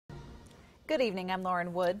Good evening, I'm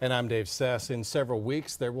Lauren Wood. And I'm Dave Sess. In several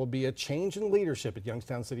weeks, there will be a change in leadership at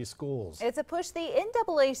Youngstown City Schools. It's a push the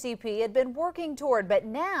NAACP had been working toward, but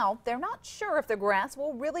now they're not sure if the grass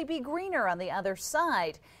will really be greener on the other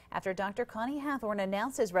side after Dr. Connie Hathorn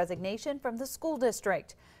announced his resignation from the school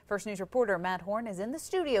district. First News reporter Matt Horn is in the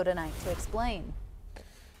studio tonight to explain.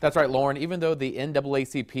 That's right, Lauren. Even though the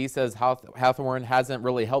NAACP says Hathorn hasn't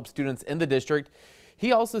really helped students in the district,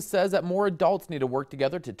 he also says that more adults need to work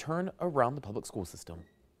together to turn around the public school system.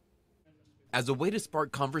 As a way to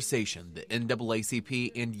spark conversation, the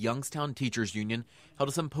NAACP and Youngstown Teachers Union held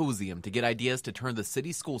a symposium to get ideas to turn the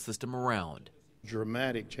city school system around.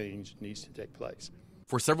 Dramatic change needs to take place.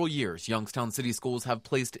 For several years, Youngstown City Schools have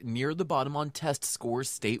placed near the bottom on test scores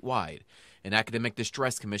statewide. An academic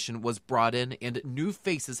distress commission was brought in and new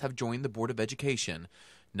faces have joined the Board of Education.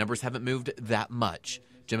 Numbers haven't moved that much.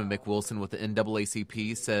 Jim McWilson with the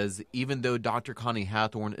NAACP says even though Dr. Connie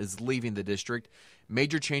Hathorn is leaving the district,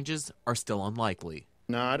 major changes are still unlikely.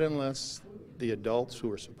 Not unless the adults who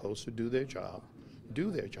are supposed to do their job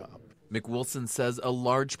do their job. McWilson says a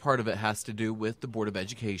large part of it has to do with the Board of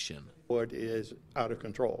Education. The board is out of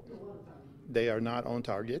control. They are not on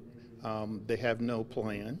target. They have no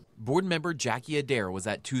plan. Board member Jackie Adair was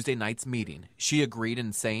at Tuesday night's meeting. She agreed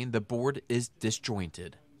in saying the board is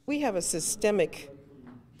disjointed. We have a systemic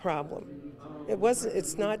problem. It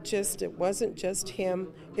wasn't just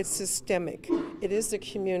him. It's systemic. It is the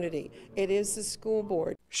community. It is the school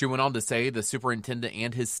board. She went on to say the superintendent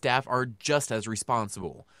and his staff are just as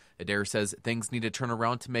responsible. Adair says things need to turn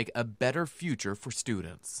around to make a better future for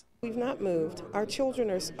students. We've not moved. Our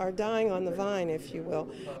children are dying on the vine, if you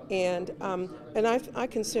will, and I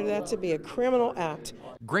consider that to be a criminal act.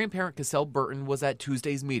 Grandparent Cassell Burton was at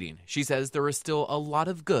Tuesday's meeting. She says there is still a lot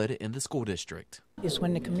of good in the school district. It's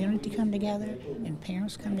when the community come together and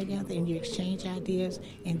parents come together and you exchange ideas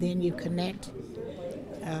and then you connect,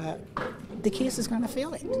 the kids is going to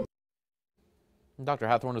feel it. Dr.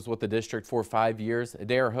 Hathorn was with the district for 5 years.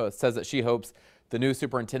 Adair says that she hopes the new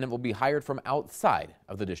superintendent will be hired from outside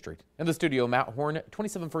of the district. In the studio, Matt Horn,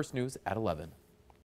 27 First News at 11.